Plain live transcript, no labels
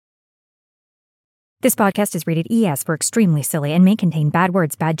This podcast is rated ES for extremely silly and may contain bad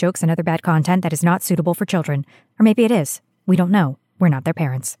words, bad jokes, and other bad content that is not suitable for children. Or maybe it is. We don't know. We're not their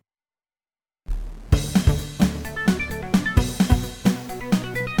parents.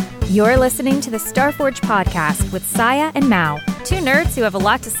 You're listening to the Starforge podcast with Saya and Mao, two nerds who have a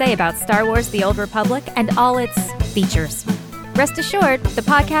lot to say about Star Wars: The Old Republic and all its features. Rest assured, the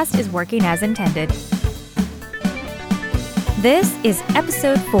podcast is working as intended. This is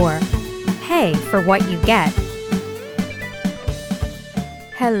episode 4. Pay for what you get.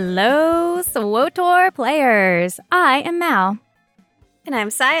 Hello, SWTOR players. I am Mal. And I'm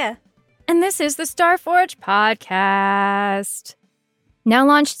Saya. And this is the Starforge podcast. Now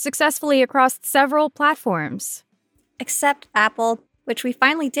launched successfully across several platforms. Except Apple, which we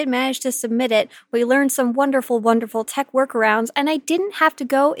finally did manage to submit it. We learned some wonderful tech workarounds, and I didn't have to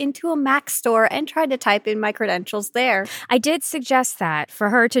go into a Mac store and try to type in my credentials there. I did suggest that, for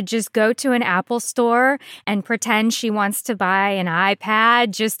her to just go to an Apple store and pretend she wants to buy an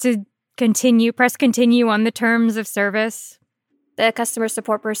iPad just to press continue on the terms of service. The customer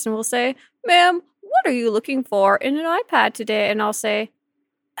support person will say, "Ma'am, what are you looking for in an iPad today?" And I'll say,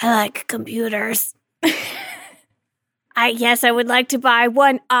 "I like computers." Yes, I would like to buy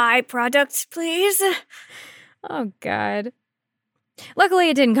one eye product, please. Oh, God. Luckily,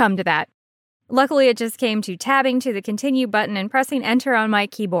 it didn't come to that. Luckily, it just came to tabbing to the continue button and pressing enter on my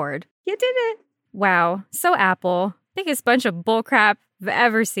keyboard. You did it. Wow. So Apple. Biggest bunch of bullcrap I've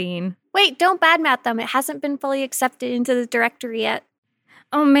ever seen. Wait, don't badmouth them. It hasn't been fully accepted into the directory yet.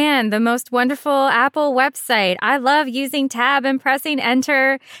 Oh man, the most wonderful Apple website. I love using tab and pressing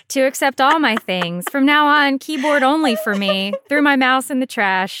enter to accept all my things. From now on, keyboard only for me. Threw my mouse in the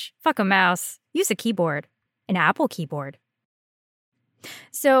trash. Fuck a mouse. Use a keyboard. An Apple keyboard.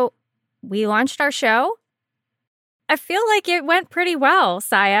 So, we launched our show. I feel like it went pretty well.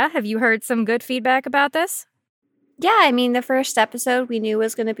 Saya, have you heard some good feedback about this? Yeah, I mean, the first episode we knew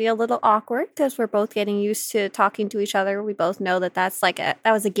was going to be a little awkward because we're both getting used to talking to each other. We both know that that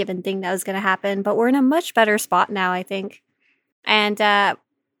was a given thing that was going to happen, but we're in a much better spot now, I think. And a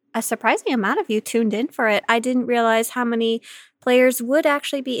surprising amount of you tuned in for it. I didn't realize how many players would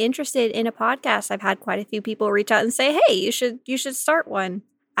actually be interested in a podcast. I've had quite a few people reach out and say, "Hey, you should start one."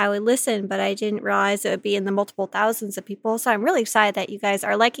 I would listen, but I didn't realize it would be in the multiple thousands of people. So I'm really excited that you guys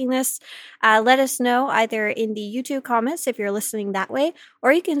are liking this. Let us know either in the YouTube comments if you're listening that way,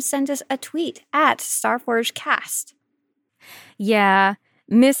 or you can send us a tweet at StarforgeCast. Yeah,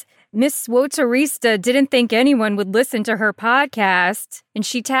 Miss SWTORista didn't think anyone would listen to her podcast, and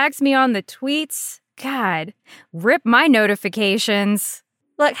she tags me on the tweets. God, rip my notifications.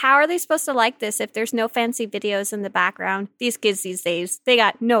 Look, how are they supposed to like this if there's no fancy videos in the background? These kids these days, they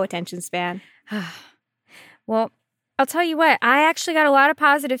got no attention span. Well, I'll tell you what, I actually got a lot of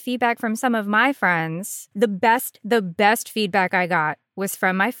positive feedback from some of my friends. The best feedback I got was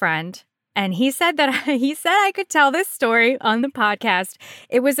from my friend. And he said I could tell this story on the podcast.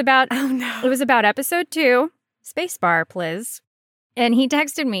 It was about episode 2, Spacebar, please. And he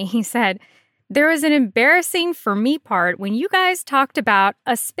texted me, he said, "There was an embarrassing for me part when you guys talked about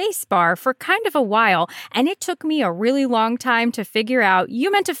a space bar for kind of a while, and it took me a really long time to figure out you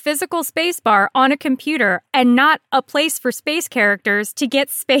meant a physical space bar on a computer and not a place for space characters to get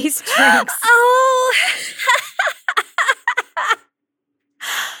space drinks." Oh!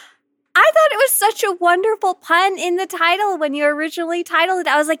 I thought it was such a wonderful pun in the title when you originally titled it.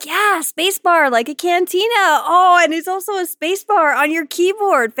 I was like, yeah, space bar, like a cantina. Oh, and it's also a space bar on your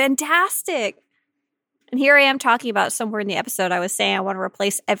keyboard. Fantastic. And here I am talking about somewhere in the episode I was saying I want to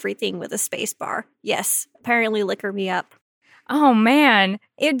replace everything with a space bar. Yes, apparently liquor me up. Oh man,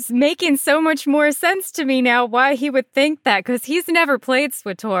 it's making so much more sense to me now why he would think that, because he's never played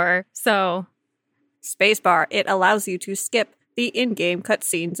SWTOR, so. Spacebar, it allows you to skip the in-game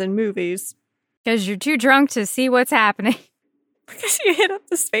cutscenes and movies. Because you're too drunk to see what's happening. Because you hit up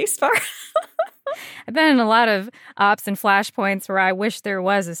the spacebar. I've been in a lot of ops and flashpoints where I wish there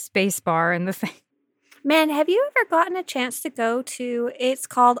was a spacebar in the thing. Man, have you ever gotten a chance to go to, it's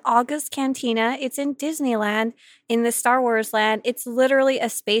called August Cantina. It's in Disneyland, in the Star Wars land. It's literally a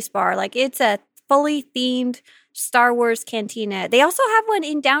space bar. Like, it's a fully themed Star Wars cantina. They also have one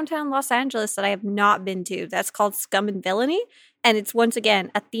in downtown Los Angeles that I have not been to. That's called Scum and Villainy. And it's, once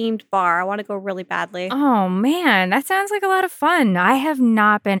again, a themed bar. I want to go really badly. Oh, man. That sounds like a lot of fun. I haven't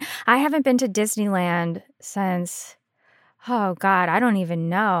been to Disneyland since, oh, God, I don't even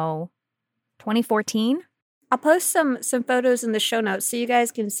know. 2014? I'll post some photos in the show notes so you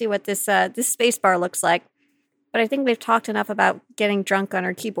guys can see what this space bar looks like. But I think we've talked enough about getting drunk on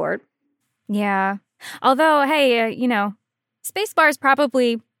our keyboard. Yeah. Although, hey, space bar is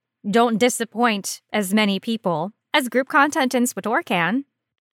probably don't disappoint as many people as group content in SWTOR can.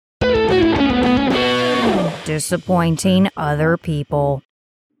 Disappointing other people.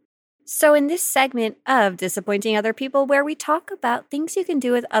 So in this segment of Disappointing Other People, where we talk about things you can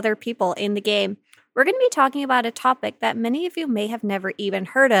do with other people in the game, we're going to be talking about a topic that many of you may have never even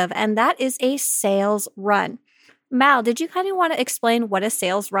heard of, and that is a sales run. Mal, did you kind of want to explain what a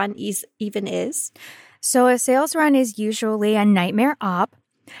sales run even is? So a sales run is usually a nightmare op,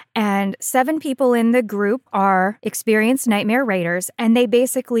 and 7 people in the group are experienced nightmare raiders, and they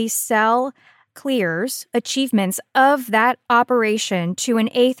basically sell clears, achievements of that operation to an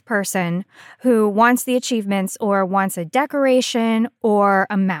 8th person who wants the achievements or wants a decoration or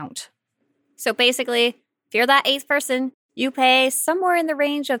a mount. So basically, if you're that 8th person, you pay somewhere in the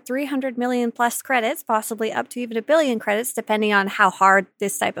range of 300 million plus credits, possibly up to even 1 billion credits, depending on how hard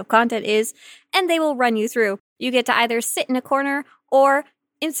this type of content is, and they will run you through. You get to either sit in a corner or,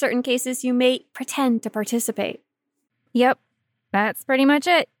 in certain cases, you may pretend to participate. Yep, that's pretty much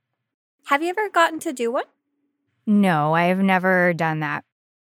it. Have you ever gotten to do one? No, I have never done that.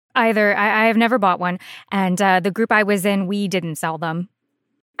 Either I have never bought one, and the group I was in, we didn't sell them.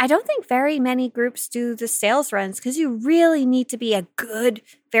 I don't think very many groups do the sales runs because you really need to be a good,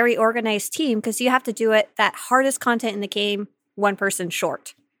 very organized team because you have to do it that hardest content in the game, one person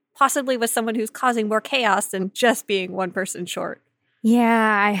short. Possibly with someone who's causing more chaos than just being one person short.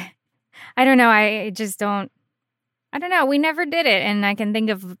 Yeah, I don't know. I don't know. We never did it, and I can think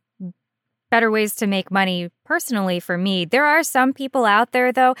of better ways to make money personally for me. There are some people out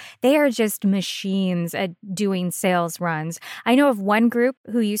there, though, they are just machines at doing sales runs. I know of one group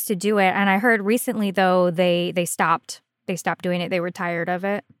who used to do it, and I heard recently, though, they stopped. They stopped doing it. They were tired of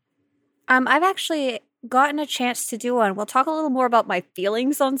it. I've actually gotten a chance to do one. We'll talk a little more about my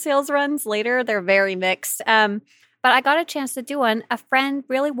feelings on sales runs later. They're very mixed. But I got a chance to do one. A friend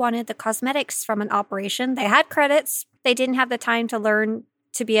really wanted the cosmetics from an operation. They had credits. They didn't have the time to learn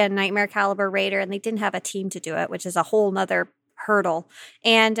to be a Nightmare Caliber raider, and they didn't have a team to do it, which is a whole nother hurdle.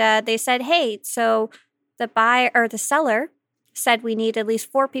 And they said, hey, so the buyer or the seller said we need at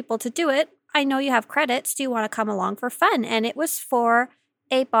least 4 people to do it. I know you have credits. Do you want to come along for fun? And it was for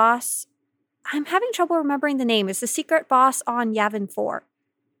a boss. I'm having trouble remembering the name. It's the secret boss on Yavin 4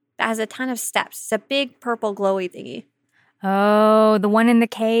 that has a ton of steps. It's a big purple glowy thingy. Oh, the one in the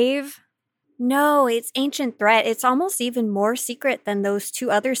cave? No, it's Ancient Threat. It's almost even more secret than those 2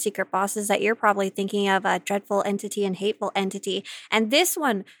 other secret bosses that you're probably thinking of, Dreadful Entity and Hateful Entity. And this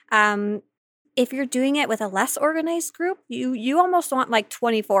one, if you're doing it with a less organized group, you almost want like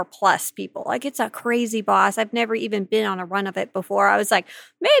 24 plus people. Like, it's a crazy boss. I've never even been on a run of it before. I was like,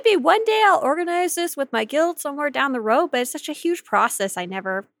 maybe one day I'll organize this with my guild somewhere down the road, but it's such a huge process. I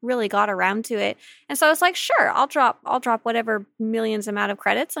never really got around to it. And so I was like, sure, I'll drop whatever millions amount of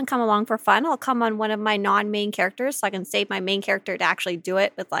credits and come along for fun. I'll come on one of my non-main characters so I can save my main character to actually do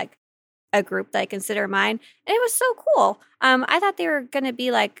it with like a group that I consider mine. And it was so cool. I thought they were going to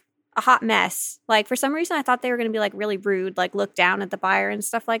be like a hot mess. Like, for some reason, I thought they were going to be like really rude, like look down at the buyer and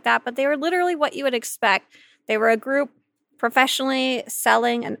stuff like that. But they were literally what you would expect. They were a group professionally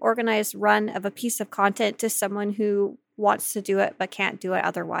selling an organized run of a piece of content to someone who wants to do it but can't do it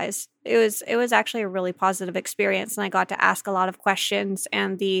otherwise. It was actually a really positive experience, and I got to ask a lot of questions.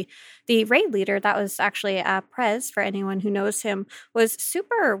 And the raid leader, that was actually Prez, for anyone who knows him, was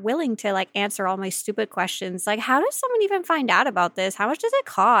super willing to like answer all my stupid questions. Like, how does someone even find out about this? How much does it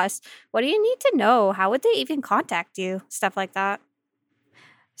cost? What do you need to know? How would they even contact you? Stuff like that.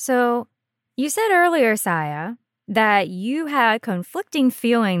 So you said earlier, Saya, that you had conflicting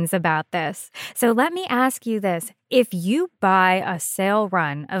feelings about this. So let me ask you this. If you buy a sale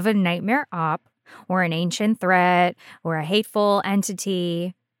run of a Nightmare Op or an Ancient Threat or a Hateful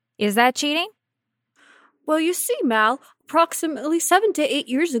Entity, is that cheating? Well, you see, Mal, approximately 7 to 8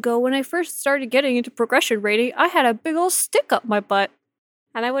 years ago when I first started getting into progression rating, I had a big old stick up my butt.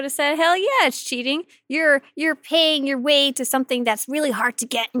 And I would have said, hell yeah, it's cheating. You're paying your way to something that's really hard to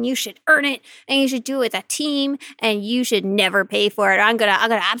get, and you should earn it, and you should do it with a team, and you should never pay for it. I'm gonna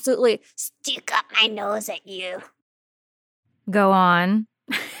absolutely stick up my nose at you. Go on.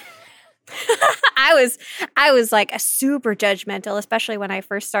 I was like a super judgmental, especially when I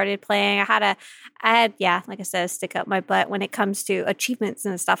first started playing. I had, like I said, stick up my butt when it comes to achievements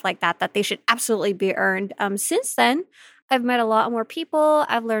and stuff like that they should absolutely be earned. Since then, I've met a lot more people.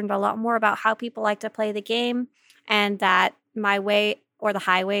 I've learned a lot more about how people like to play the game, and that my way or the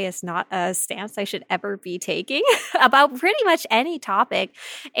highway is not a stance I should ever be taking about pretty much any topic.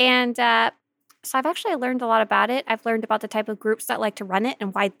 And so I've actually learned a lot about it. I've learned about the type of groups that like to run it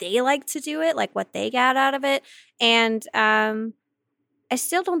and why they like to do it, like what they get out of it. And I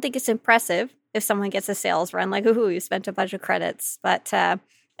still don't think it's impressive if someone gets a sales run, like, ooh, you spent a bunch of credits. But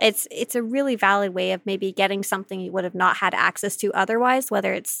it's a really valid way of maybe getting something you would have not had access to otherwise,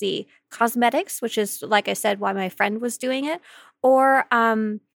 whether it's the cosmetics, which is, like I said, why my friend was doing it, or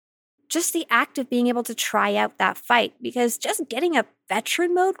just the act of being able to try out that fight, because just getting a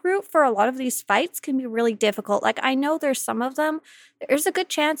veteran mode group for a lot of these fights can be really difficult. Like, I know there's some of them. There's a good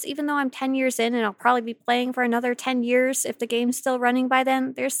chance, even though I'm 10 years in and I'll probably be playing for another 10 years if the game's still running by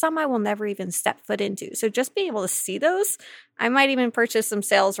then, there's some I will never even step foot into. So just being able to see those, I might even purchase some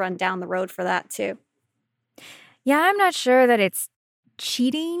sales run down the road for that too. Yeah, I'm not sure that it's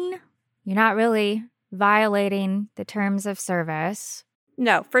cheating. You're not really violating the terms of service.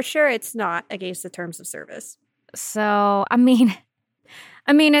 No, for sure it's not against the terms of service. So, I mean,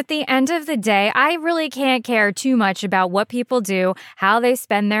 at the end of the day, I really can't care too much about what people do, how they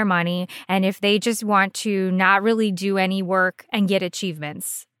spend their money, and if they just want to not really do any work and get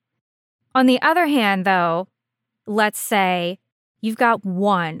achievements. On the other hand, though, let's say you've got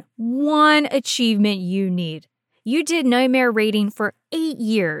one achievement you need. You did Nightmare Raiding for 8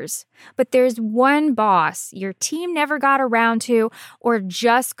 years, but there's one boss your team never got around to or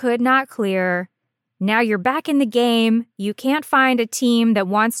just could not clear. Now you're back in the game. You can't find a team that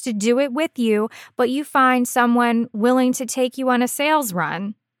wants to do it with you, but you find someone willing to take you on a sales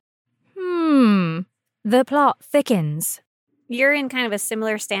run. The plot thickens. You're in kind of a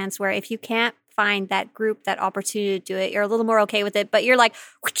similar stance where if you can't find that group, that opportunity to do it, you're a little more okay with it, but you're like,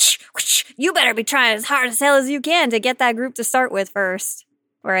 you better be trying as hard to sell as you can to get that group to start with first.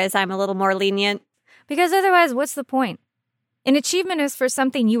 Whereas I'm a little more lenient. Because otherwise, what's the point? An achievement is for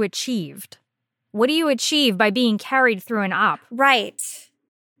something you achieved. What do you achieve by being carried through an op? Right.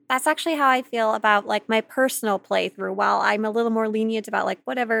 That's actually how I feel about like my personal playthrough. While I'm a little more lenient about like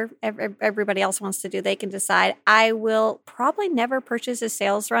whatever everybody else wants to do, they can decide. I will probably never purchase a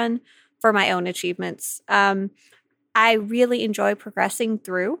sales run for my own achievements. I really enjoy progressing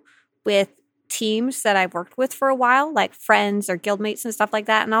through with teams that I've worked with for a while, like friends or guildmates and stuff like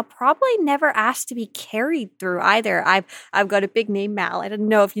that. And I'll probably never ask to be carried through either. I've got a big name, Mal. I don't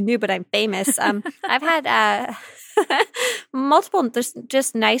know if you knew, but I'm famous. I've had multiple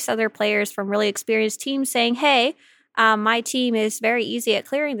just nice other players from really experienced teams saying, hey, my team is very easy at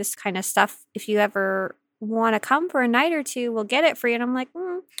clearing this kind of stuff. If you ever want to come for a night or two, we'll get it for you. And I'm like,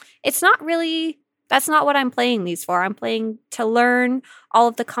 it's not really... That's not what I'm playing these for. I'm playing to learn all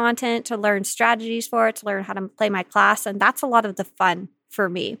of the content, to learn strategies for it, to learn how to play my class. And that's a lot of the fun for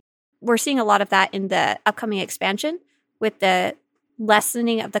me. We're seeing a lot of that in the upcoming expansion with the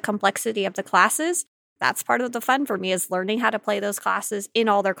lessening of the complexity of the classes. That's part of the fun for me, is learning how to play those classes in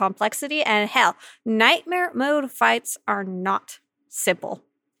all their complexity. And hell, nightmare mode fights are not simple.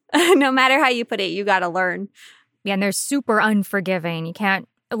 No matter how you put it, you got to learn. Yeah, and they're super unforgiving.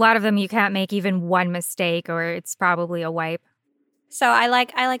 A lot of them you can't make even one mistake or it's probably a wipe. So I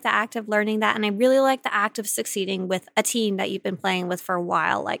like the act of learning that, and I really like the act of succeeding with a team that you've been playing with for a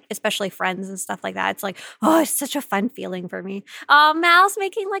while, like especially friends and stuff like that. It's like, oh, it's such a fun feeling for me. Oh, Mal's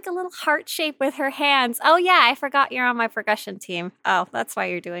making like a little heart shape with her hands. Oh yeah, I forgot you're on my percussion team. Oh, that's why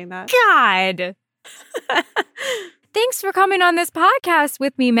you're doing that. God. Thanks for coming on this podcast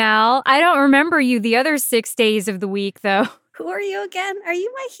with me, Mal. I don't remember you the other 6 days of the week, though. Who are you again? Are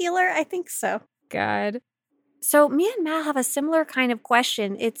you my healer? I think so. God. So me and Mal have a similar kind of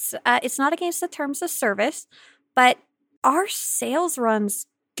question. It's not against the terms of service, but are sales runs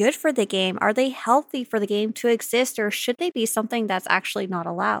good for the game? Are they healthy for the game to exist, or should they be something that's actually not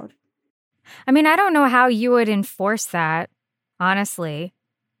allowed? I mean, I don't know how you would enforce that, honestly.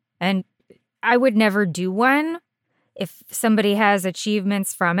 And I would never do one. If somebody has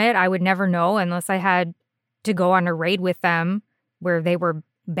achievements from it, I would never know unless I had to go on a raid with them where they were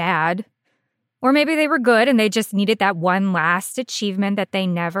bad. Or maybe they were good and they just needed that one last achievement that they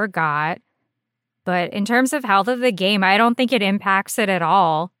never got. But in terms of health of the game, I don't think it impacts it at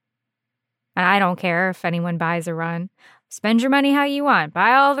all. And I don't care if anyone buys a run. Spend your money how you want.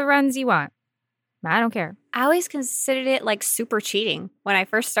 Buy all the runs you want. I don't care. I always considered it like super cheating when I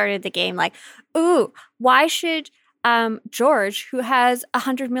first started the game. Like, ooh, why should George, who has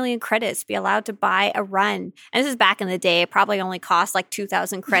 100 million credits, be allowed to buy a run? And this is back in the day. It probably only cost like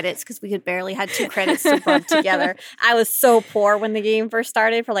 2,000 credits because we could barely had 2 credits to rub together. I was so poor when the game first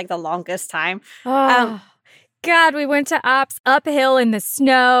started for like the longest time. Oh, God, we went to ops uphill in the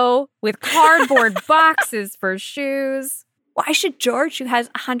snow with cardboard boxes for shoes. Why should George, who has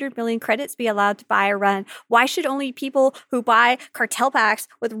 100 million credits, be allowed to buy a run? Why should only people who buy cartel packs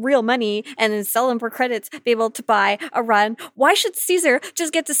with real money and then sell them for credits be able to buy a run? Why should Caesar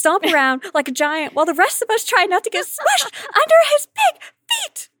just get to stomp around like a giant while the rest of us try not to get smushed under his big,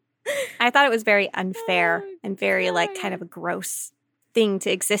 Beat! I thought it was very unfair and very like kind of a gross thing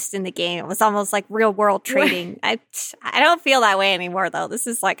to exist in the game. It was almost like real world trading. I don't feel that way anymore though. This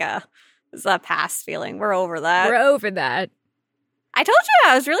is a past feeling. We're over that. We're over that. I told you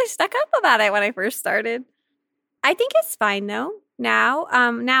I was really stuck up about it when I first started. I think it's fine though. Now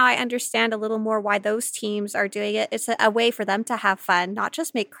I understand a little more why those teams are doing it. It's a way for them to have fun, not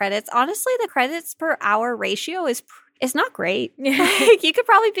just make credits. Honestly, the credits per hour ratio is not great. Like, you could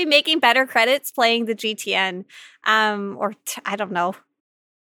probably be making better credits playing the GTN, I don't know,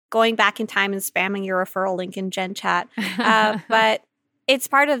 going back in time and spamming your referral link in Gen Chat. But it's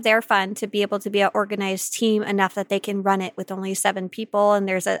part of their fun to be able to be an organized team enough that they can run it with only 7 people. And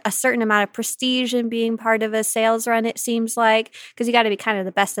there's a certain amount of prestige in being part of a sales run, it seems like, because you got to be kind of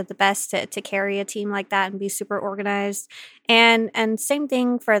the best of the best to carry a team like that and be super organized. And same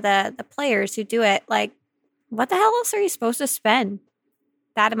thing for the players who do it. Like, what the hell else are you supposed to spend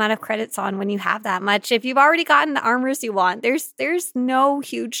that amount of credits on when you have that much? If you've already gotten the armors you want, there's no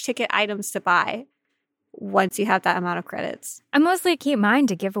huge ticket items to buy once you have that amount of credits. I mostly keep mine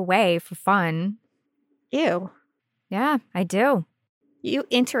to give away for fun. Ew. Yeah, I do. You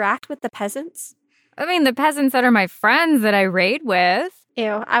interact with the peasants? I mean, the peasants that are my friends that I raid with.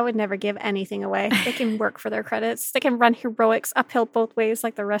 Ew, I would never give anything away. They can work for their credits. They can run heroics uphill both ways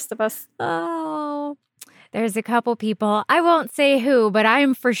like the rest of us. Oh, there's a couple people. I won't say who, but I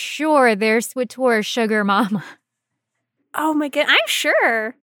am for sure they're SWTOR sugar mama. Oh my god, I'm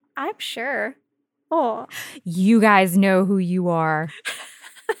sure. Oh. You guys know who you are.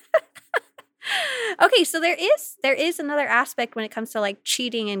 Okay, so there is another aspect when it comes to like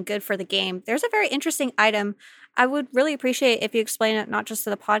cheating and good for the game. There's a very interesting item. I would really appreciate if you explain it not just to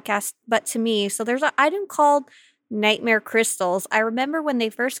the podcast, but to me. So there's an item called Nightmare Crystals. I remember when they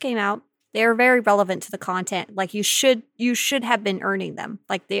first came out, they were very relevant to the content. Like you should have been earning them.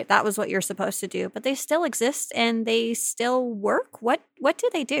 Like that was what you're supposed to do. But they still exist and they still work. What do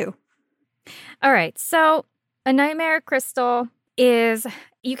they do? All right, so a Nightmare Crystal is,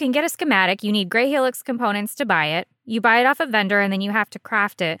 you can get a schematic. You need Grey Helix components to buy it. You buy it off a vendor, and then you have to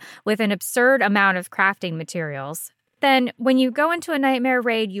craft it with an absurd amount of crafting materials. Then when you go into a Nightmare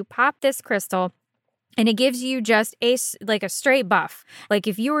raid, you pop this crystal, and it gives you just a straight buff. Like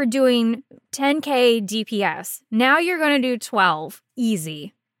if you were doing 10k DPS, now you're going to do 12,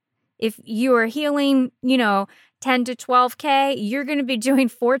 easy. If you are healing, 10 to 12k, you're going to be doing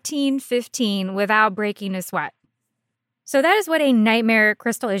 14, 15 without breaking a sweat. So that is what a Nightmare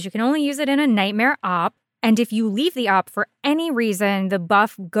Crystal is. You can only use it in a Nightmare op. And if you leave the op for any reason, the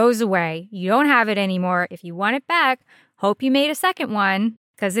buff goes away. You don't have it anymore. If you want it back, hope you made a second one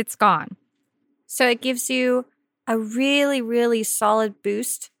because it's gone. So it gives you a really, really solid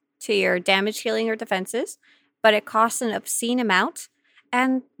boost to your damage, healing, or defenses, but it costs an obscene amount.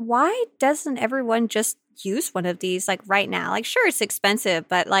 And why doesn't everyone just use one of these like right now? Like, sure, it's expensive,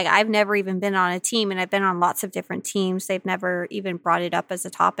 but like I've never even been on a team, and I've been on lots of different teams. They've never even brought it up as a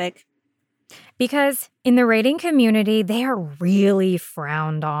topic. Because in the raiding community, they are really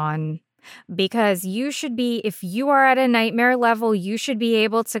frowned on. Because you should be, if you are at a Nightmare level, you should be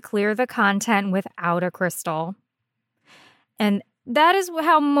able to clear the content without a crystal. And that is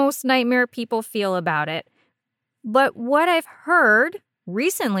how most Nightmare people feel about it. But what I've heard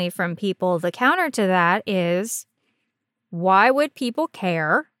recently from people, the counter to that is, why would people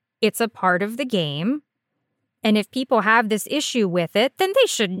care? It's a part of the game. And if people have this issue with it, then they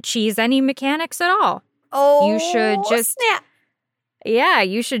shouldn't cheese any mechanics at all. Oh, you should just snap. Yeah,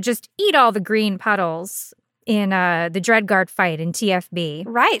 you should just eat all the green puddles in the Dreadguard fight in TFB.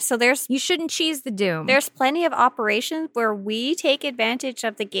 Right, so you shouldn't cheese the Doom. There's plenty of operations where we take advantage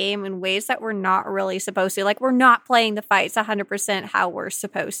of the game in ways that we're not really supposed to. Like, we're not playing the fights 100% how we're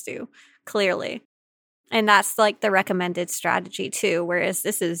supposed to, clearly. And that's like the recommended strategy too, whereas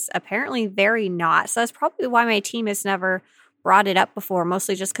this is apparently very not. So that's probably why my team has never brought it up before,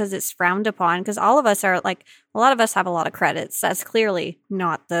 mostly just because it's frowned upon, because all of us are like, a lot of us have a lot of credits. That's clearly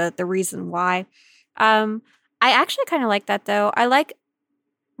not the reason why. I actually kind of like that though. I like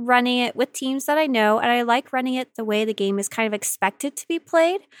running it with teams that I know, and I like running it the way the game is kind of expected to be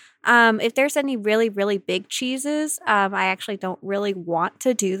played. If there's any really, really big cheeses, I actually don't really want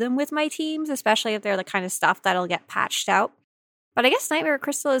to do them with my teams, especially if they're the kind of stuff that'll get patched out. But I guess Nightmare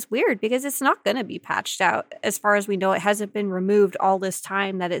Crystal is weird because it's not going to be patched out. As far as we know, it hasn't been removed all this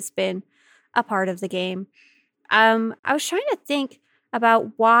time that it's been a part of the game. I was trying to think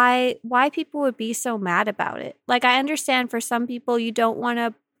about why people would be so mad about it. Like, I understand for some people you don't want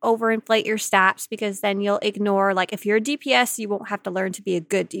to overinflate your stats because then you'll ignore, like, if you're a DPS, you won't have to learn to be a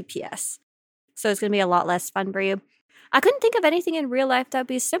good DPS. So it's going to be a lot less fun for you. I couldn't think of anything in real life that would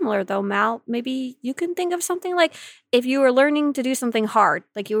be similar, though, Mal. Maybe you can think of something like if you were learning to do something hard,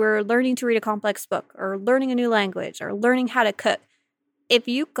 like you were learning to read a complex book or learning a new language or learning how to cook. If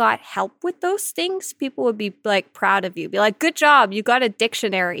you got help with those things, people would be like proud of you. Be like, good job, you got a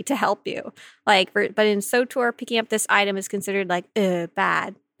dictionary to help you. Like, but in SWTOR, picking up this item is considered like,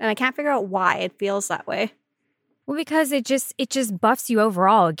 bad. And I can't figure out why it feels that way. Well, because it just buffs you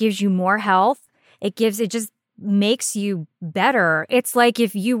overall. It gives you more health. It just makes you better. It's like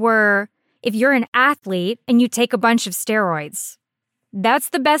if you're an athlete and you take a bunch of steroids. That's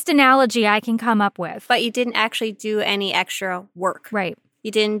the best analogy I can come up with. But you didn't actually do any extra work. Right.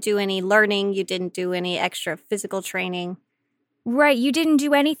 You didn't do any learning. You didn't do any extra physical training. Right. You didn't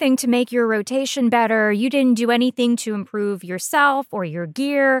do anything to make your rotation better. You didn't do anything to improve yourself or your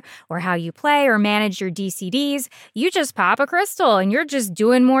gear or how you play or manage your DCDs. You just pop a crystal and you're just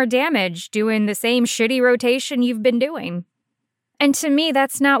doing more damage, doing the same shitty rotation you've been doing. And to me,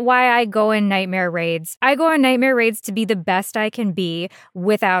 that's not why I go in nightmare raids. I go in nightmare raids to be the best I can be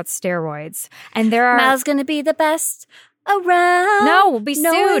without steroids. And there are... Mal's gonna be the best around. No, we'll be sued.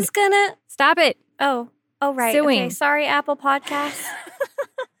 No one's gonna... Stop it. Oh, right. Suing. Okay, sorry, Apple Podcasts.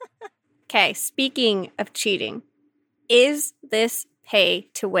 Okay, speaking of cheating, is this pay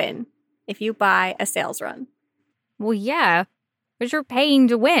to win if you buy a sales run? Well, yeah, because you're paying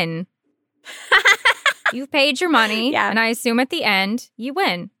to win. You've paid your money, and I assume at the end, you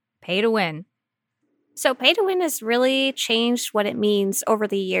win. Pay to win. So pay to win has really changed what it means over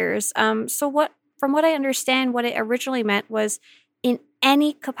the years. From what I understand, what it originally meant was in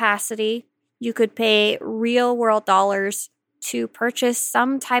any capacity, you could pay real world dollars to purchase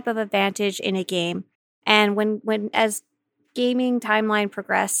some type of advantage in a game. And when as gaming timeline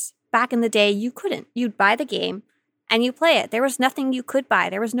progressed, back in the day, you couldn't. You'd buy the game and you play it. There was nothing you could buy.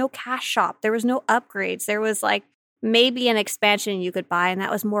 There was no cash shop. There was no upgrades. There was like maybe an expansion you could buy, and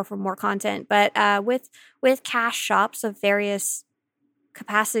that was more for more content. But with cash shops of various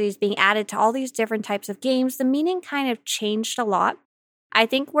capacities being added to all these different types of games, the meaning kind of changed a lot. I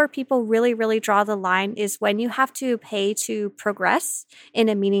think where people really, really draw the line is when you have to pay to progress in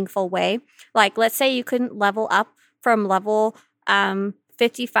a meaningful way. Like, let's say you couldn't level up from level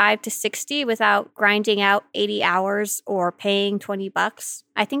 55 to 60 without grinding out 80 hours or paying $20.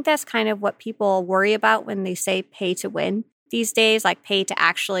 I think that's kind of what people worry about when they say pay to win these days, like pay to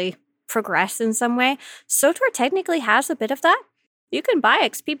actually progress in some way. SWTOR technically has a bit of that. You can buy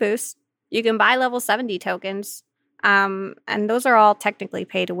XP boosts. You can buy level 70 tokens. And those are all technically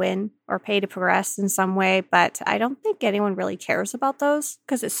pay to win or pay to progress in some way, but I don't think anyone really cares about those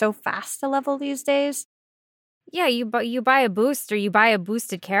because it's so fast to level these days. Yeah, you buy a boost or you buy a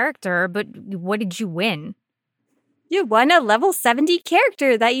boosted character, but what did you win? You won a level 70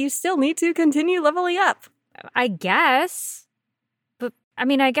 character that you still need to continue leveling up. I guess. But, I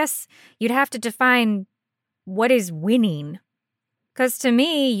mean, I guess you'd have to define what is winning. Because to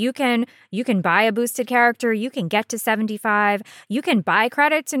me, you can buy a boosted character, you can get to 75, you can buy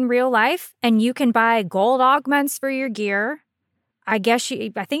credits in real life, and you can buy gold augments for your gear. I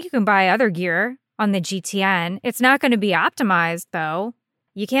think you can buy other gear on the GTN. It's not going to be optimized, though.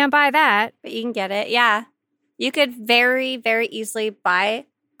 You can't buy that. But you can get it, yeah. You could very, very easily buy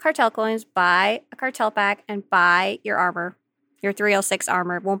cartel coins, buy a cartel pack, and buy your armor. Your 306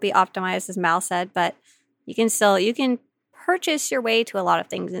 armor. It won't be optimized, as Mal said, but you can purchase your way to a lot of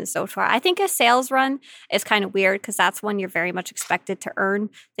things in SWTOR. I think a sales run is kind of weird because that's when you're very much expected to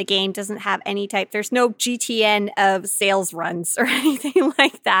earn. The game doesn't have any type. There's no GTN of sales runs or anything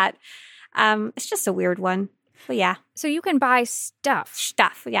like that. It's just a weird one. But yeah. So you can buy stuff,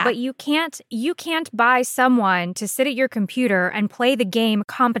 yeah. But you can't buy someone to sit at your computer and play the game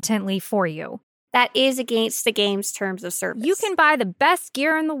competently for you. That is against the game's terms of service. You can buy the best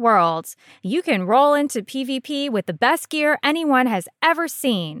gear in the world. You can roll into PvP with the best gear anyone has ever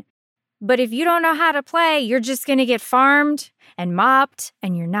seen. But if you don't know how to play, you're just going to get farmed and mopped,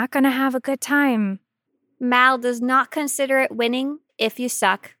 and you're not going to have a good time. Mal does not consider it winning if you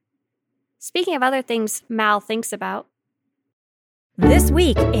suck. Speaking of other things Mal thinks about. This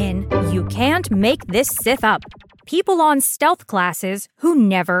week in You Can't Make This Sith Up, people on stealth classes who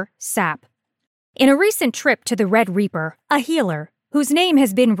never sap. In a recent trip to the Red Reaper, a healer, whose name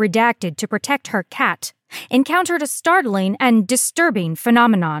has been redacted to protect her cat, encountered a startling and disturbing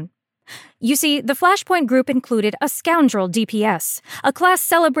phenomenon. You see, the Flashpoint group included a scoundrel DPS, a class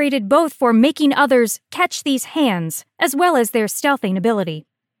celebrated both for making others catch these hands, as well as their stealthing ability.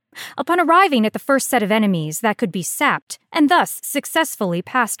 Upon arriving at the first set of enemies that could be sapped, and thus successfully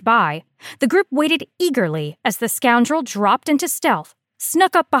passed by, the group waited eagerly as the scoundrel dropped into stealth,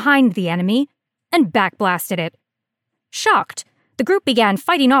 snuck up behind the enemy, and backblasted it. Shocked, the group began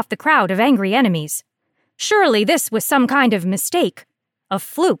fighting off the crowd of angry enemies. Surely this was some kind of mistake, a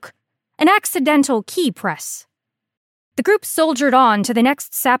fluke, an accidental key press. The group soldiered on to the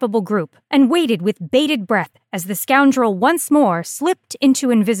next sappable group and waited with bated breath as the scoundrel once more slipped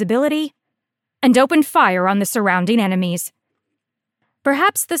into invisibility and opened fire on the surrounding enemies.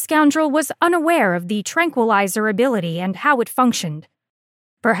 Perhaps the scoundrel was unaware of the tranquilizer ability and how it functioned.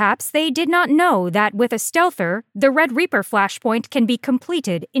 Perhaps they did not know that with a stealther, the Red Reaper flashpoint can be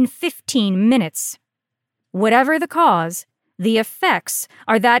completed in 15 minutes. Whatever the cause, the effects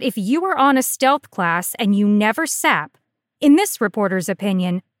are that if you are on a stealth class and you never sap, in this reporter's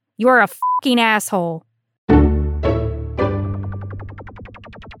opinion, you're a fucking asshole.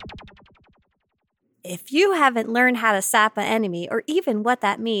 If you haven't learned how to sap an enemy, or even what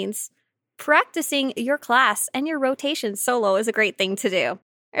that means, practicing your class and your rotation solo is a great thing to do.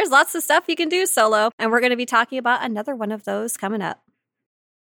 There's lots of stuff you can do solo, and we're going to be talking about another one of those coming up.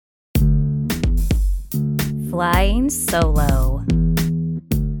 Flying solo.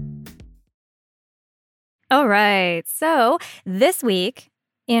 All right, so this week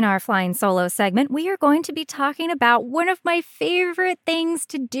in our Flying Solo segment, we are going to be talking about one of my favorite things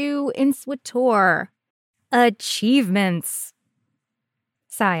to do in SWTOR, achievements.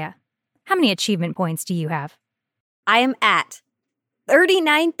 Saya, how many achievement points do you have? I am at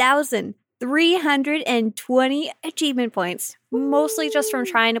 39,320 achievement points, mostly just from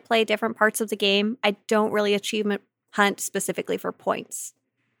trying to play different parts of the game. I don't really achievement hunt specifically for points.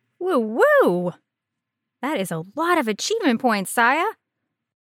 Woo! That is a lot of achievement points, Saya.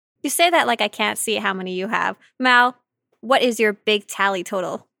 You say that like I can't see how many you have. Mal, what is your big tally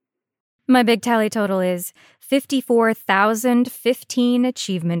total? My big tally total is 54,015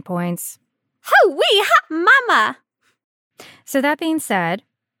 achievement points. Hoo-wee, ha, mama! So that being said,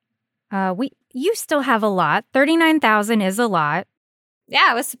 you still have a lot. 39,000 is a lot. Yeah,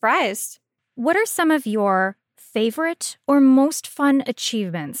 I was surprised. What are some of your favorite or most fun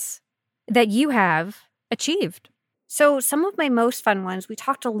achievements that you have achieved? So some of my most fun ones, we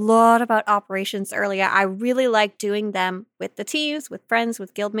talked a lot about operations earlier. I really like doing them with the teams, with friends,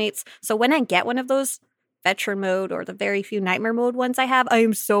 with guildmates. So when I get one of those veteran mode or the very few nightmare mode ones I have, I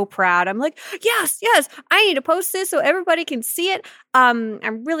am so proud. I'm like, yes, I need to post this so everybody can see it.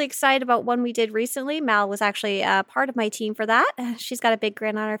 I'm really excited about one we did recently. Mal was actually part of my team for that. She's got a big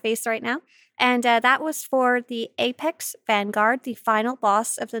grin on her face right now. And that was for the Apex Vanguard, the final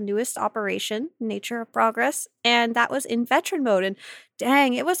boss of the newest operation, Nature of Progress. And that was in veteran mode. And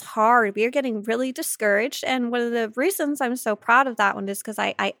dang, it was hard. We were getting really discouraged. And one of the reasons I'm so proud of that one is because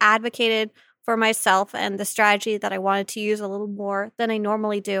I advocated for myself and the strategy that I wanted to use a little more than I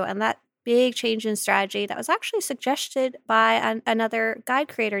normally do. And that big change in strategy that was actually suggested by another guide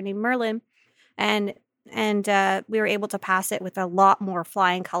creator named Merlin. And we were able to pass it with a lot more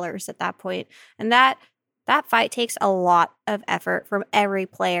flying colors at that point. And that fight takes a lot of effort from every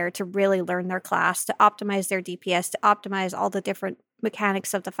player to really learn their class, to optimize their DPS, to optimize all the different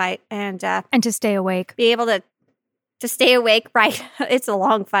mechanics of the fight, and to stay awake. Be able to stay awake, right? It's a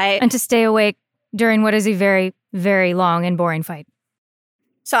long fight. And to stay awake during what is a very, very long and boring fight.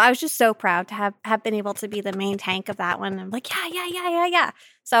 So I was just so proud to have been able to be the main tank of that one. I'm like, yeah.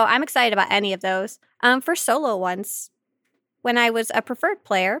 So I'm excited about any of those. For solo ones, when I was a preferred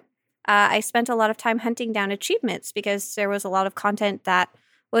player, I spent a lot of time hunting down achievements because there was a lot of content that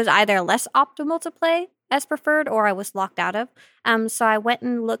was either less optimal to play as preferred or I was locked out of. So I went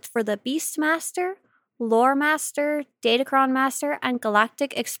and looked for the Beastmaster, Lore Master, Datacron Master, and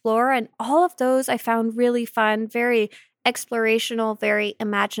Galactic Explorer. And all of those I found really fun, very explorational, very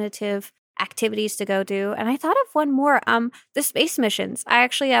imaginative activities to go do. And I thought of one more, the space missions. I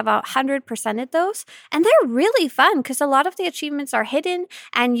actually have 100%ed those, and they're really fun because a lot of the achievements are hidden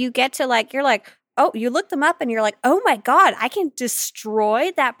and you get to you look them up and you're like, oh my God, I can destroy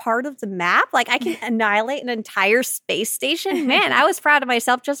that part of the map. Like I can annihilate an entire space station. Man, I was proud of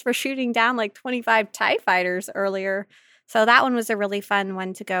myself just for shooting down like 25 TIE fighters earlier. So that one was a really fun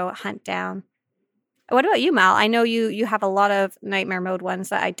one to go hunt down. What about you, Mal? I know you have a lot of nightmare mode ones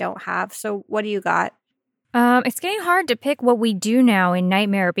that I don't have. So what do you got? It's getting hard to pick what we do now in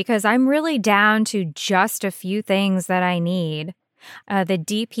Nightmare because I'm really down to just a few things that I need. The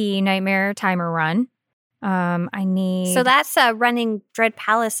DP Nightmare timer run. I need... So that's running Dread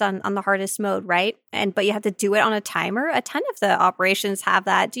Palace on the hardest mode, right? But you have to do it on a timer? A ton of the operations have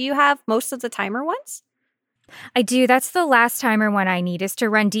that. Do you have most of the timer ones? I do. That's the last timer one I need is to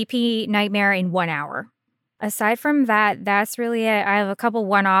run DP Nightmare in 1 hour. Aside from that, that's really it. I have a couple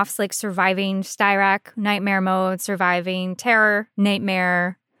one-offs like surviving Styrac Nightmare mode, surviving Terror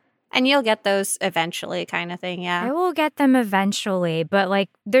Nightmare, And you'll get those eventually kind of thing, yeah. I will get them eventually, but like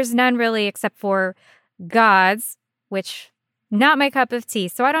there's none really except for Gods, which not my cup of tea.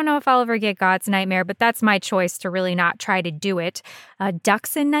 So I don't know if I'll ever get God's Nightmare, but that's my choice to really not try to do it.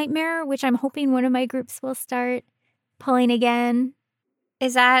 Duxon Nightmare, which I'm hoping one of my groups will start pulling again.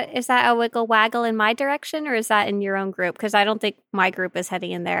 Is that a wiggle waggle in my direction, or is that in your own group? Because I don't think my group is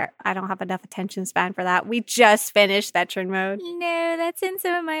heading in there. I don't have enough attention span for that. We just finished veteran mode. No, that's in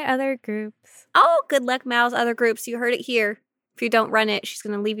some of my other groups. Oh, good luck, Mal's other groups. You heard it here. If you don't run it, she's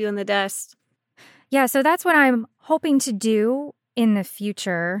going to leave you in the dust. Yeah, so that's what I'm hoping to do in the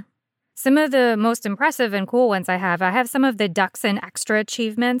future. Some of the most impressive and cool ones I have some of the Duxon extra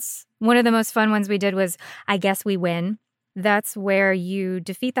achievements. One of the most fun ones we did was I Guess We Win. That's where you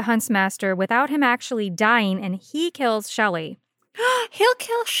defeat the Huntsmaster without him actually dying, and he kills Shelly. He'll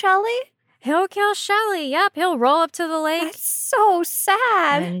kill Shelly? He'll kill Shelly. Yep, he'll roll up to the lake. That's so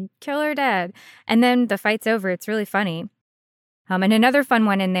sad. And kill her dead. And then the fight's over. It's really funny. And another fun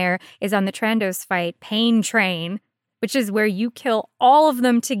one in there is on the Trandos fight, Pain Train, which is where you kill all of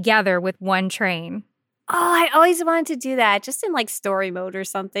them together with one train. Oh, I always wanted to do that, just in like story mode or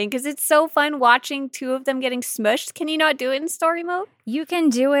something, because it's so fun watching two of them getting smushed. Can you not do it in story mode? You can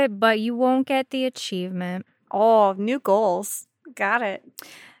do it, but you won't get the achievement. Oh, new goals. Got it.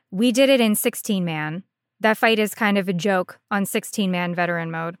 We did it in 16-man. That fight is kind of a joke on 16-man veteran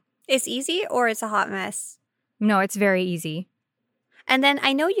mode. It's easy or it's a hot mess? No, it's very easy. And then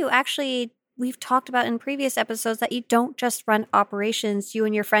I know we've talked about in previous episodes that you don't just run operations. You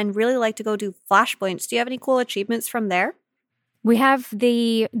and your friend really like to go do flashpoints. Do you have any cool achievements from there? We have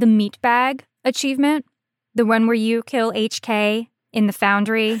the meat bag achievement, the one where you kill HK in the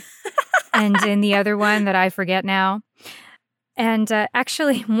foundry and in the other one that I forget now. And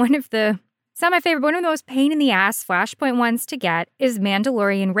actually, it's not my favorite, one of the most pain in the ass flashpoint ones to get is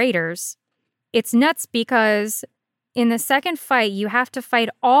Mandalorian Raiders. It's nuts because in the second fight, you have to fight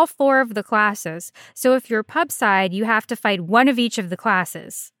all 4 of the classes. So if you're pub side, you have to fight one of each of the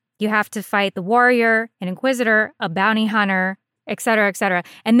classes. You have to fight the warrior, an inquisitor, a bounty hunter, etc., etc.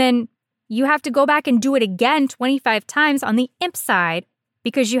 And then you have to go back and do it again 25 times on the imp side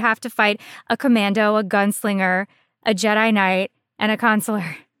because you have to fight a commando, a gunslinger, a Jedi Knight, and a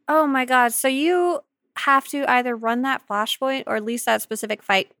consular. Oh my god. So you have to either run that flashpoint or at least that specific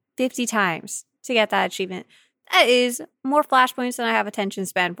fight 50 times to get that achievement. That is more flashpoints than I have attention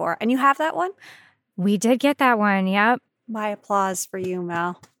span for. And you have that one? We did get that one, yep. My applause for you,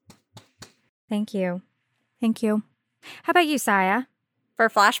 Mel. Thank you. Thank you. How about you, Saya? For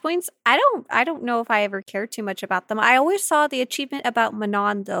flashpoints, I don't know if I ever cared too much about them. I always saw the achievement about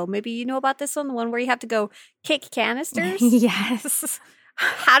Manon, though. Maybe you know about this one, the one where you have to go kick canisters? Yes.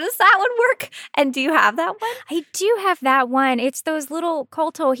 How does that one work? And do you have that one? I do have that one. It's those little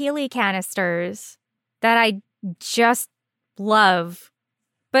Kolto Healy canisters that I just love.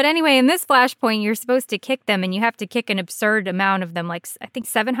 But anyway, in this flashpoint, you're supposed to kick them, and you have to kick an absurd amount of them, like I think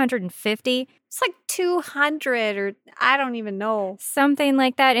 750. It's like 200 or I don't even know. Something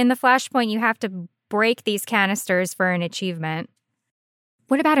like that. In the flashpoint, you have to break these canisters for an achievement.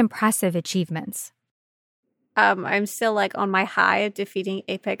 What about impressive achievements? I'm still like on my high of defeating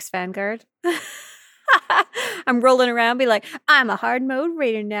Apex Vanguard. I'm rolling around, be like, I'm a hard mode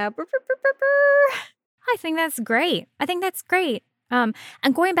raider now. Brr, brr, brr, brr, brr. I think that's great. And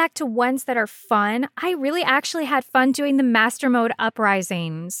going back to ones that are fun, I really actually had fun doing the Master Mode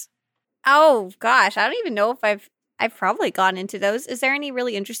Uprisings. Oh gosh, I don't even know if I've probably gone into those. Is there any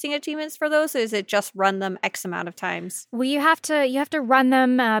really interesting achievements for those, or is it just run them X amount of times? Well, you have to run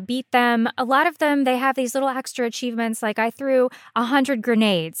them, beat them. A lot of them, they have these little extra achievements. Like I threw 100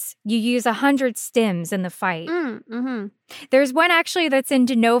 grenades. You use 100 stims in the fight. Mm-hmm. There's one actually that's in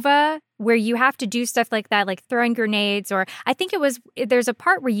Denova where you have to do stuff like that, like throwing grenades, or I think there's a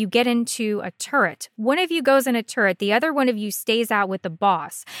part where you get into a turret. One of you goes in a turret, the other one of you stays out with the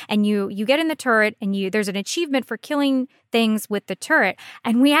boss, and you get in the turret, and there's an achievement for killing things with the turret,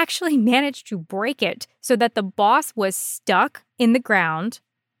 and we actually managed to break it so that the boss was stuck in the ground,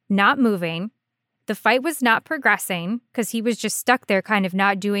 not moving. The fight was not progressing because he was just stuck there, kind of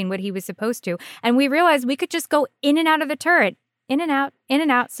not doing what he was supposed to, and we realized we could just go in and out of the turret. In and out, in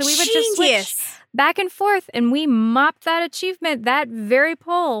and out. So we would just switch back and forth, and we mopped that achievement that very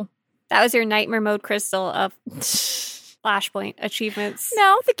pull. That was your nightmare mode crystal of Flashpoint achievements.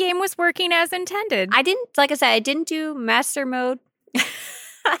 No, the game was working as intended. I didn't do master mode.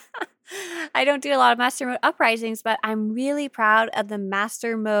 I don't do a lot of master mode uprisings, but I'm really proud of the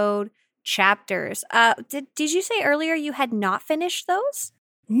master mode chapters. Did you say earlier you had not finished those?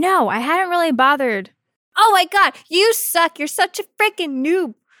 No, I hadn't really bothered. Oh my god, you suck. You're such a freaking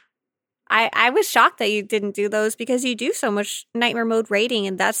noob. I was shocked that you didn't do those because you do so much Nightmare Mode raiding,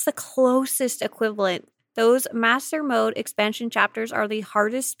 and that's the closest equivalent. Those Master Mode expansion chapters are the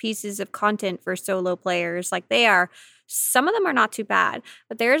hardest pieces of content for solo players. Like they are, some of them are not too bad,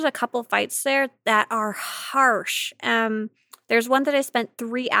 but there's a couple fights there that are harsh. There's one that I spent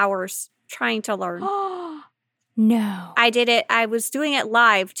 3 hours trying to learn. No. I did it. I was doing it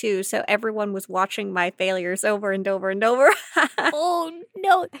live too, so everyone was watching my failures over and over and over. Oh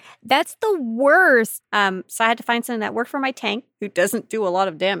no, that's the worst. So I had to find something that worked for my tank, who doesn't do a lot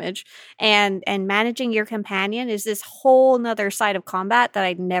of damage, and managing your companion is this whole nother side of combat that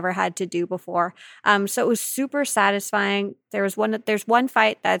I'd never had to do before. So it was super satisfying. There's one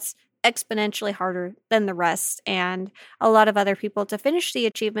fight that's exponentially harder than the rest, and a lot of other people, to finish the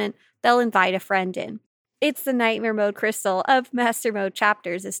achievement, they'll invite a friend in. It's the Nightmare Mode crystal of Master Mode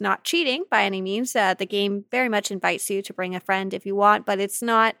chapters. It's not cheating by any means. The game very much invites you to bring a friend if you want, but it's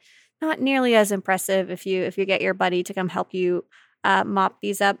not nearly as impressive if you get your buddy to come help you mop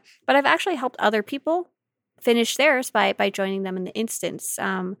these up. But I've actually helped other people finish theirs by joining them in the instance,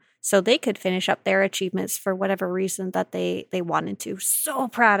 so they could finish up their achievements for whatever reason that they wanted to. So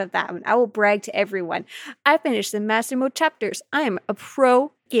proud of that. And I will brag to everyone. I finished the Master Mode chapters. I am a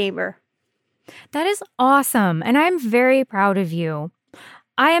pro gamer. That is awesome, and I'm very proud of you.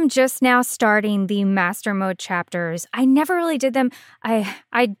 I am just now starting the Master Mode chapters. I never really did them.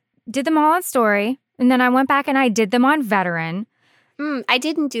 I did them all on story, and then I went back and I did them on veteran. I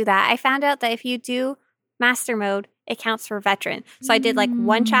didn't do that. I found out that if you do Master Mode, it counts for veteran. So I did like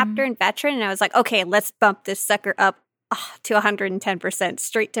one chapter in veteran, and I was like, okay, let's bump this sucker up to 110%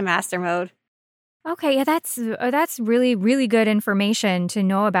 straight to Master Mode. Okay, yeah, that's really, really good information to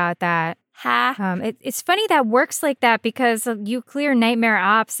know about that. It's funny that works like that because you clear Nightmare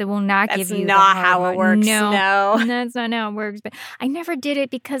Ops, it will not give you. That's not how it works. No, that's not how it works. But I never did it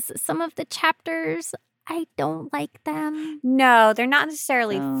because some of the chapters, I don't like them. No, they're not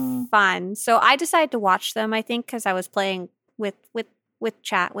necessarily fun. So I decided to watch them, I think, because I was playing with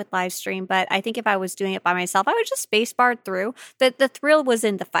chat, with live stream. But I think if I was doing it by myself, I would just spacebar through. The thrill was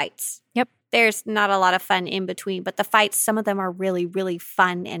in the fights. Yep. There's not a lot of fun in between, but the fights, some of them are really, really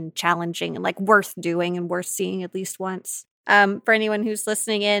fun and challenging and like worth doing and worth seeing at least once. For anyone who's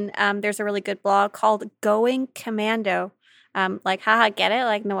listening in, there's a really good blog called Going Commando. Like, haha, get it?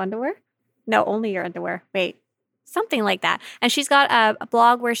 Like no underwear? No, only your underwear. Wait, something like that. And she's got a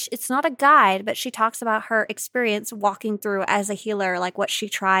blog where it's not a guide, but she talks about her experience walking through as a healer, like what she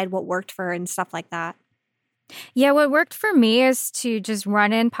tried, what worked for her and stuff like that. Yeah, what worked for me is to just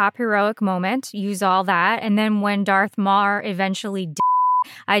run in Pop Heroic Moment, use all that, and then when Darth Maul eventually did,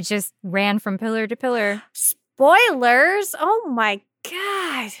 I just ran from pillar to pillar. Spoilers! Oh my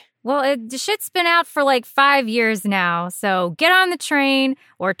god! Well, the shit's been out for like 5 years now, so get on the train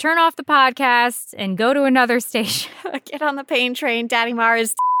or turn off the podcast and go to another station. Get on the pain train, Daddy Mar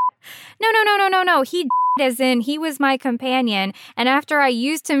is No. He as in he was my companion, and after I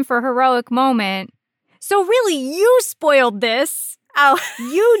used him for Heroic Moment... So really, you spoiled this. Oh.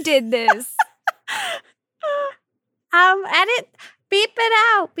 You did this. Edit. Beep it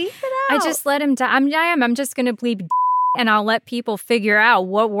out. I just let him die. I'm just going to bleep and I'll let people figure out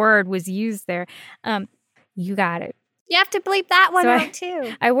what word was used there. You got it. You have to bleep that one out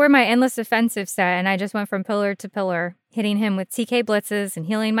too. I wore my Endless Offensive set and I just went from pillar to pillar, hitting him with TK blitzes and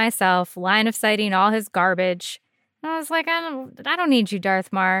healing myself, line of sighting all his garbage. And I was like, I don't need you,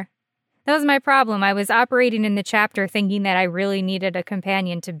 Darth Maul. That was my problem. I was operating in the chapter thinking that I really needed a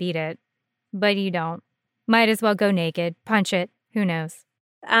companion to beat it. But you don't. Might as well go naked. Punch it. Who knows?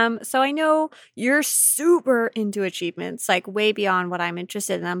 So I know you're super into achievements, like way beyond what I'm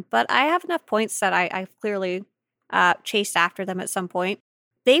interested in them. But I have enough points that I've clearly chased after them at some point.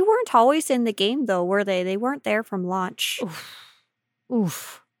 They weren't always in the game, though, were they? They weren't there from launch.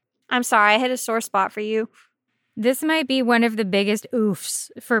 Oof. I'm sorry. I hit a sore spot for you. This might be one of the biggest oofs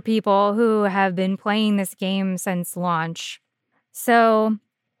for people who have been playing this game since launch. So,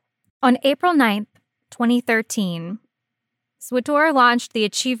 on April 9th, 2013, SWTOR launched the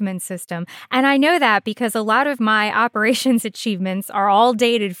achievement system. And I know that because a lot of my operations achievements are all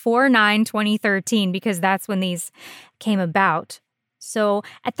dated 4/9/2013 because that's when these came about. So,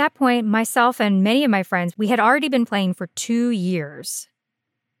 at that point, myself and many of my friends, we had already been playing for 2 years.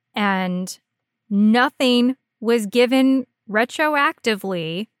 And nothing was given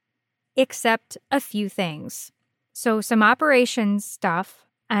retroactively except a few things. So some operations stuff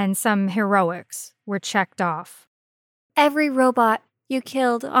and some heroics were checked off. Every robot you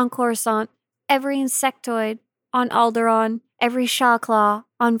killed on Coruscant, every insectoid on Alderaan, every Shawclaw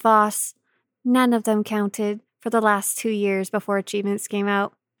on Voss, none of them counted for the last 2 years before achievements came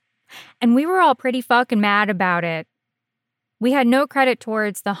out. And we were all pretty fucking mad about it. We had no credit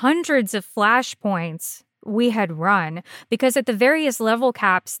towards the hundreds of flashpoints we had run, because at the various level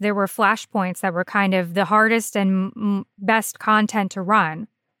caps, there were flashpoints that were kind of the hardest and best content to run.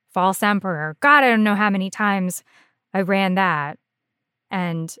 False Emperor. God, I don't know how many times I ran that.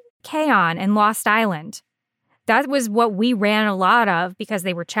 And Kaon and Lost Island. That was what we ran a lot of because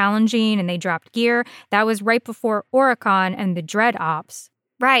they were challenging and they dropped gear. That was right before Oricon and the Dread Ops.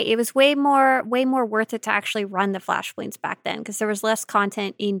 Right. It was way more worth it to actually run the flashpoints back then because there was less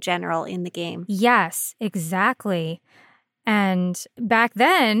content in general in the game. Yes, exactly. And back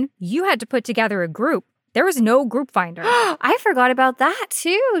then, you had to put together a group. There was no group finder. I forgot about that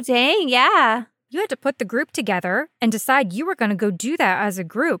too. Dang, yeah. You had to put the group together and decide you were going to go do that as a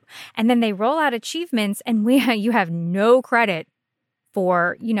group. And then they roll out achievements and you have no credit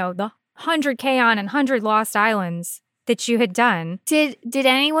for, the 100 Kaon and 100 Lost Islands that you had done. Did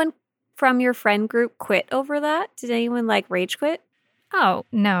anyone from your friend group quit over that? Did anyone rage quit? Oh,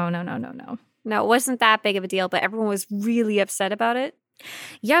 no. No, it wasn't that big of a deal, but everyone was really upset about it.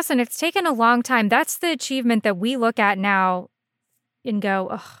 Yes, and it's taken a long time. That's the achievement that we look at now and go,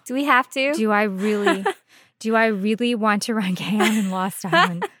 ugh. Do we have to? Do I really want to run Kaon and Lost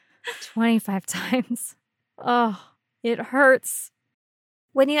Island 25 times? Oh, it hurts.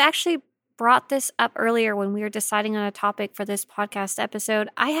 When you actually brought this up earlier when we were deciding on a topic for this podcast episode,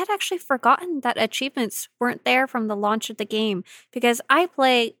 I had actually forgotten that achievements weren't there from the launch of the game because I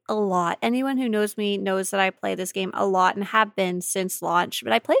play a lot. Anyone who knows me knows that I play this game a lot and have been since launch,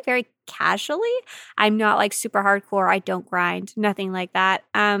 but I play very casually. I'm not super hardcore. I don't grind, nothing like that.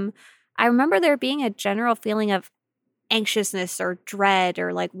 I remember there being a general feeling of anxiousness or dread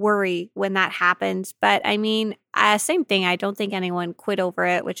or worry when that happened. But I mean, same thing. I don't think anyone quit over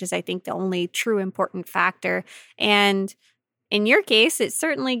it, which is, I think, the only true important factor. And in your case, it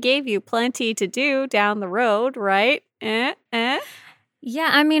certainly gave you plenty to do down the road, right? Yeah,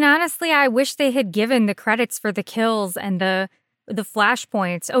 I mean, honestly, I wish they had given the credits for the kills and the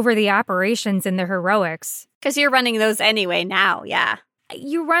flashpoints over the operations and the heroics. Because you're running those anyway now, yeah.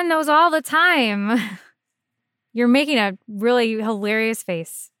 You run those all the time. You're making a really hilarious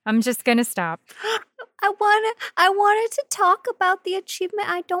face. I'm just going to stop. I wanted to talk about the achievement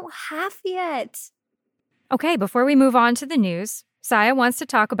I don't have yet. Okay, before we move on to the news, Saya wants to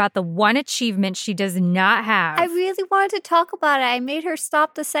talk about the one achievement she does not have. I really wanted to talk about it. I made her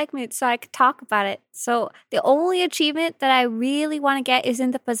stop the segment so I could talk about it. So the only achievement that I really want to get is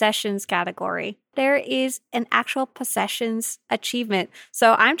in the possessions category. There is an actual possessions achievement.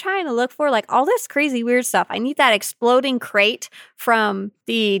 So I'm trying to look for all this crazy weird stuff. I need that exploding crate from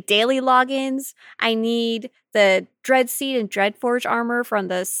the daily logins. I need the Dreadseed and Dreadforge armor from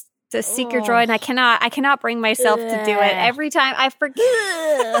the Seeker droid. And I cannot bring myself to do it. Every time I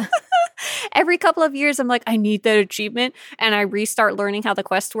forget. Every couple of years I'm like, I need that achievement, and I restart learning how the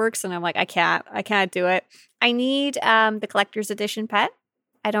quest works and I'm like, I can't do it. I need the collector's edition pet.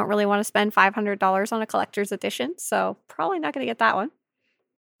 I don't really want to spend $500 on a collector's edition, so probably not going to get that one.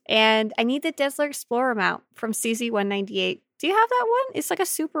 And I need the Dazzler Explorer mount from CZ198. Do you have that one? It's a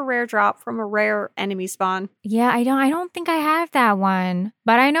super rare drop from a rare enemy spawn. Yeah, I don't think I have that one,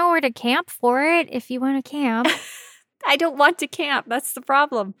 but I know where to camp for it if you want to camp. I don't want to camp. That's the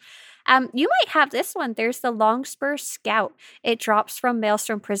problem. You might have this one. There's the Longspur Scout. It drops from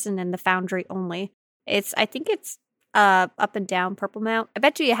Maelstrom Prison and the Foundry only. I think it's up and down purple mount. I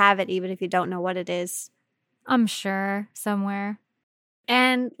bet you have it even if you don't know what it is. I'm sure somewhere.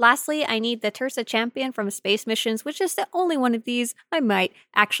 And lastly, I need the Terza Champion from Space Missions, which is the only one of these I might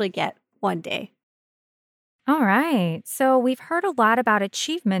actually get one day. All right. So we've heard a lot about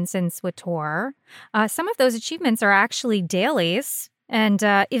achievements in SWTOR. Some of those achievements are actually dailies and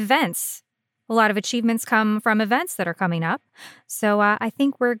events. A lot of achievements come from events that are coming up. So I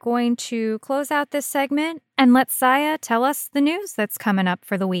think we're going to close out this segment and let Saya tell us the news that's coming up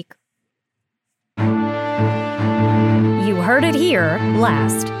for the week. You heard it here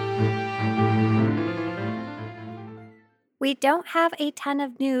last. We don't have a ton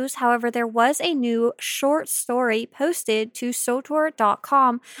of news. However, there was a new short story posted to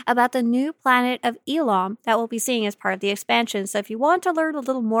SWTOR.com about the new planet of Elam that we'll be seeing as part of the expansion. So if you want to learn a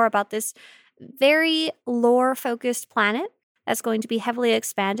little more about this very lore-focused planet that's going to be heavily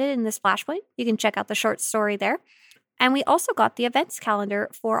expanded in this Flashpoint, you can check out the short story there. And we also got the events calendar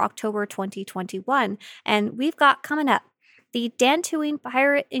for October 2021. And we've got coming up, the Dantooine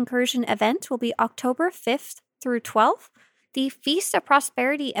Pirate Incursion event will be October 5th through 12th. The Feast of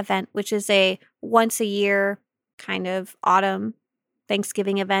Prosperity event, which is a once-a-year kind of autumn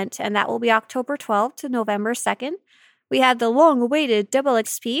Thanksgiving event, and that will be October 12th to November 2nd. We have the long-awaited Double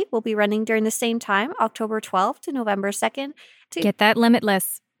XP will be running during the same time, October 12th to November 2nd. Get that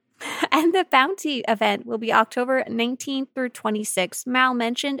Limitless. And the Bounty event will be October 19th through 26th. Mal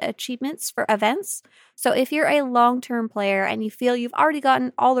mentioned achievements for events. So if you're a long-term player and you feel you've already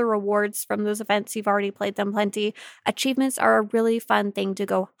gotten all the rewards from those events, you've already played them plenty, achievements are a really fun thing to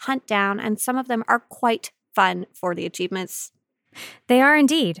go hunt down, and some of them are quite fun for the achievements. They are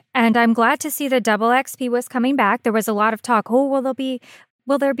indeed. And I'm glad to see that Double XP was coming back. There was a lot of talk. Oh, will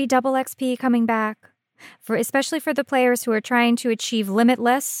there be Double XP coming back? Especially for the players who are trying to achieve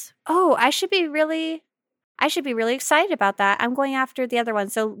Limitless. Oh, I should be really excited about that. I'm going after the other one.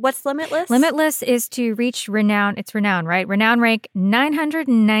 So what's Limitless? Limitless is to reach Renown. It's Renown, right? Renown rank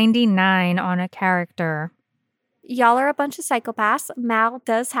 999 on a character. Y'all are a bunch of psychopaths. Mal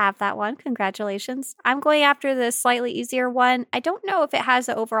does have that one. Congratulations. I'm going after the slightly easier one. I don't know if it has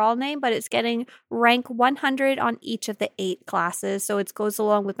an overall name, but it's getting rank 100 on each of the 8 classes. So it goes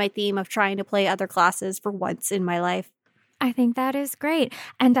along with my theme of trying to play other classes for once in my life. I think that is great.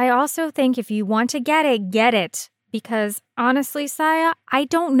 And I also think if you want to get it. Because honestly, Saya, I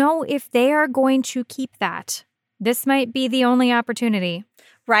don't know if they are going to keep that. This might be the only opportunity.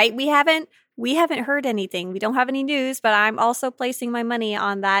 Right? We haven't heard anything. We don't have any news, but I'm also placing my money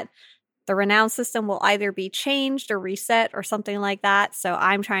on that. The Renown system will either be changed or reset or something like that. So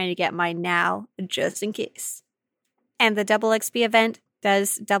I'm trying to get mine now just in case. And the Double XP event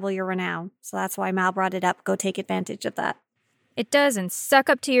does double your Renown. So that's why Mal brought it up. Go take advantage of that. It does, and suck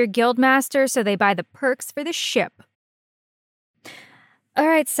up to your guildmaster so they buy the perks for the ship. All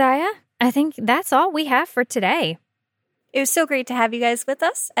right, Saya, I think that's all we have for today. It was so great to have you guys with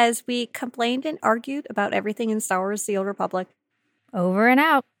us as we complained and argued about everything in Star Wars: The Old Republic. Over and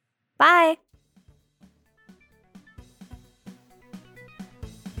out. Bye.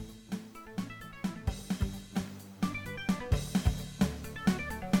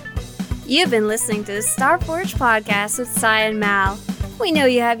 You've been listening to the Star Forge Podcast with Saya and Mal. We know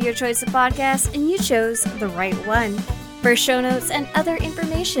you have your choice of podcasts, and you chose the right one. For show notes and other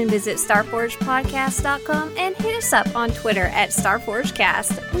information, visit starforgepodcast.com and hit us up on Twitter at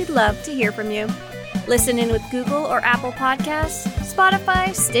StarForgeCast. We'd love to hear from you. Listen in with Google or Apple Podcasts,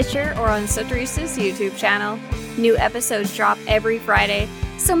 Spotify, Stitcher, or on Soteris's YouTube channel. New episodes drop every Friday,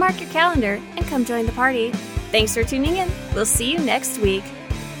 so mark your calendar and come join the party. Thanks for tuning in. We'll see you next week.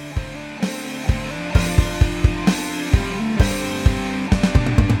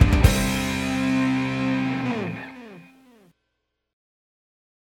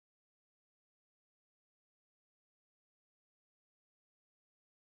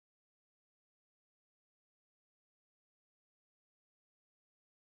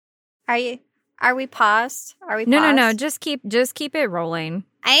 Are we paused? Are we paused? No. Just keep it rolling.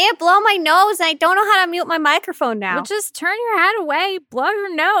 I ain't blow my nose and I don't know how to mute my microphone now. Well, just turn your head away, blow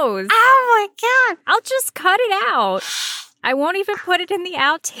your nose. Oh my God. I'll just cut it out. I won't even put it in the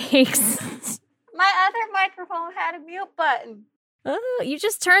outtakes. My other microphone had a mute button. Oh, you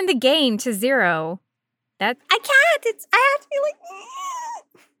just turned the gain to 0. I can't. I have to be like...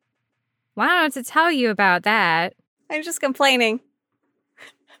 Well, I don't know what to tell you about that. I'm just complaining.